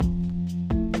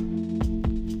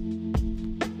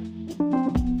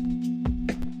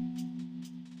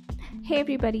Hey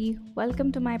everybody,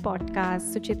 welcome to my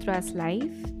podcast Suchitra's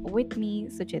Life with me,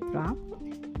 Suchitra.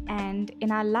 And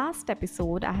in our last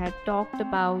episode, I had talked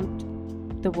about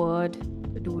the word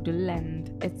doodle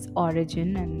and its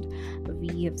origin, and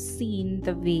we have seen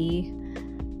the way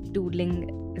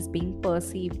doodling is being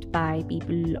perceived by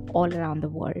people all around the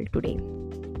world today.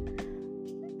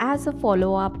 As a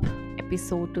follow up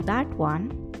episode to that one,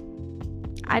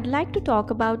 I'd like to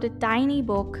talk about a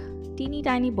teeny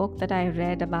tiny book that I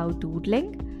read about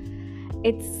doodling.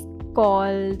 It's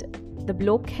called the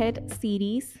Blockhead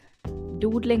series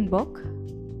Doodling book,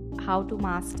 How to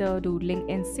Master Doodling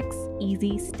in 6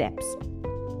 Easy Steps.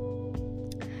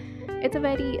 It's a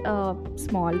very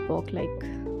small book, like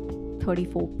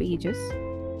 34 pages,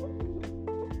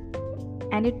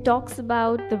 and it talks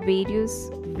about the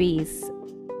various ways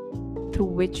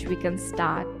through which we can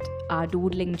start our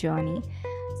doodling journey.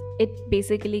 It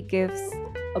basically gives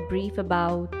a brief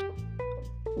about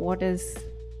what is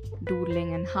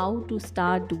doodling and how to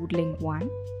start doodling one.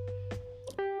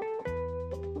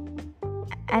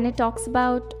 And it talks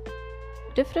about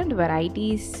different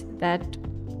varieties that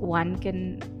one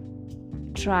can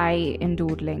try in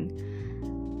doodling.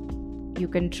 You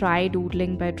can try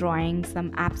doodling by drawing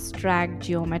some abstract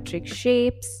geometric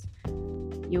shapes.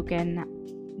 You can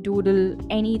doodle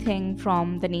anything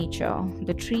from the nature,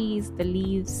 the trees, the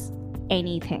leaves,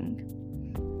 anything.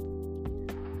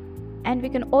 And we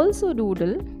can also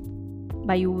doodle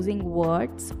by using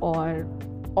words or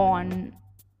on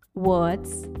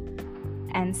words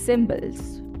and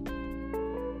symbols.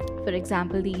 For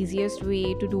example, the easiest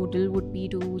way to doodle would be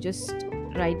to just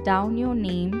write down your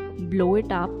name, blow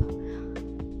it up.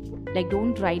 Like,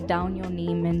 don't write down your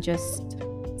name in just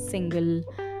single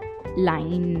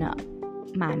line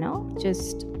manner.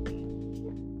 Just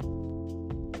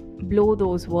blow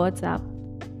those words up.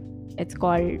 It's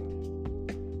called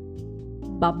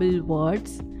bubble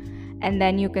words, and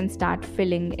then you can start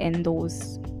filling in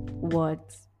those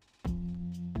words.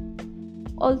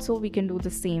 Also, we can do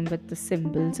the same with the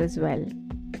symbols as well.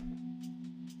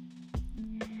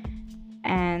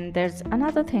 And there's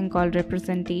another thing called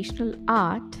representational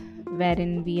art,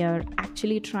 wherein we are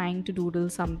actually trying to doodle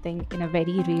something in a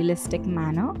very realistic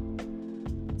manner.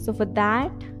 So for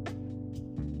that,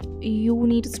 you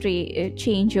need to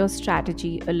change your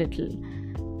strategy a little.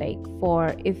 Like,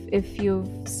 for if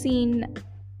you've seen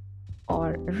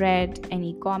or read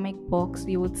any comic books,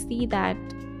 you would see that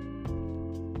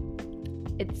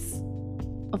it's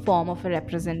a form of a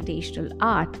representational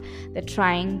art. They're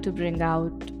trying to bring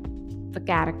out the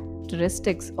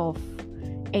characteristics of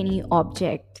any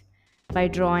object by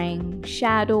drawing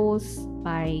shadows,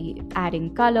 by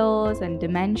adding colors and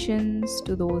dimensions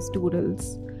to those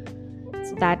doodles.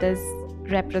 So that is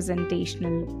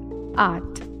representational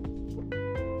art.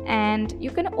 And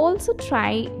you can also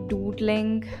try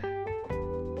doodling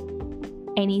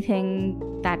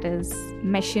anything that is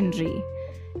machinery,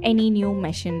 any new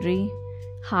machinery,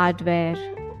 hardware.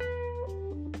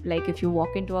 Like, if you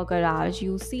walk into a garage,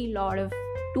 you see a lot of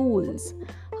tools,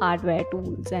 hardware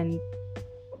tools, and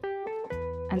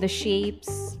the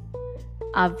shapes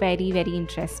are very, very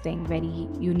interesting, very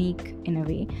unique in a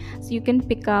way. So you can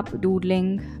pick up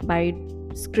doodling by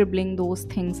scribbling those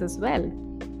things as well.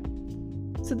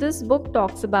 So this book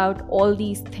talks about all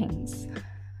these things,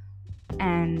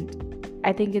 and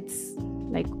I think it's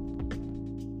like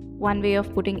one way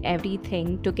of putting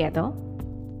everything together,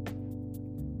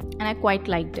 and I quite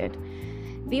liked it.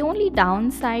 The only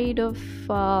downside of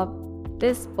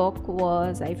this book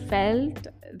was I felt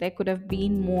there could have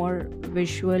been more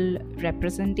visual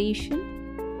representation.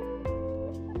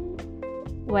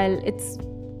 Well, it's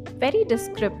very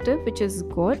descriptive, which is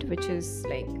good, which is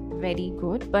like very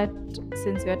good, but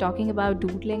since we are talking about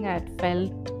doodling, I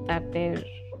felt that there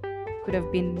could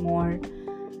have been more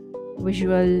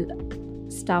visual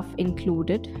stuff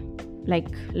included, like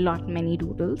many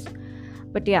doodles.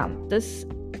 But yeah, this,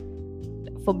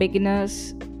 for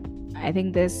beginners, I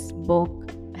think this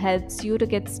book helps you to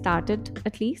get started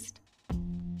at least.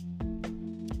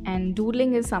 And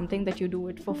doodling is something that you do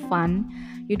it for fun,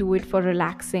 you do it for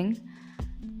relaxing.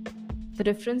 The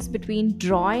difference between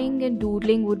drawing and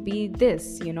doodling would be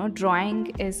this, drawing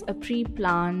is a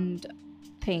pre-planned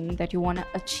thing that you want to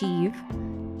achieve.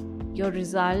 Your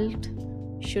result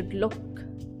should look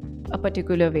a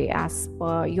particular way as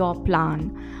per your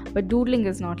plan. But doodling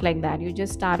is not like that. You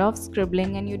just start off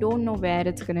scribbling and you don't know where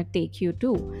it's going to take you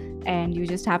to, and you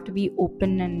just have to be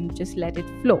open and just let it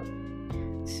flow.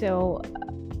 So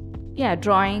yeah,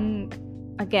 drawing,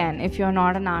 again, if you're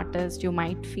not an artist, you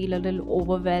might feel a little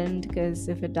overwhelmed, because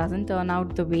if it doesn't turn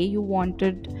out the way you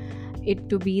wanted it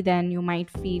to be, then you might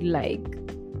feel like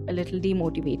a little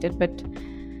demotivated. But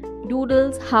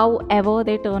doodles, however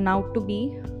they turn out to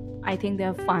be, I think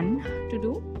they're fun to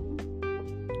do.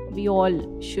 We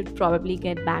all should probably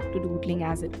get back to doodling,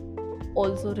 as it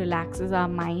also relaxes our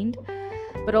mind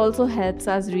but also helps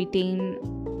us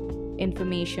retain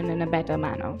information in a better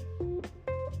manner.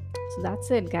 So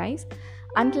that's it, guys.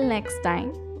 Until next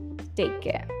time, take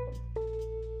care.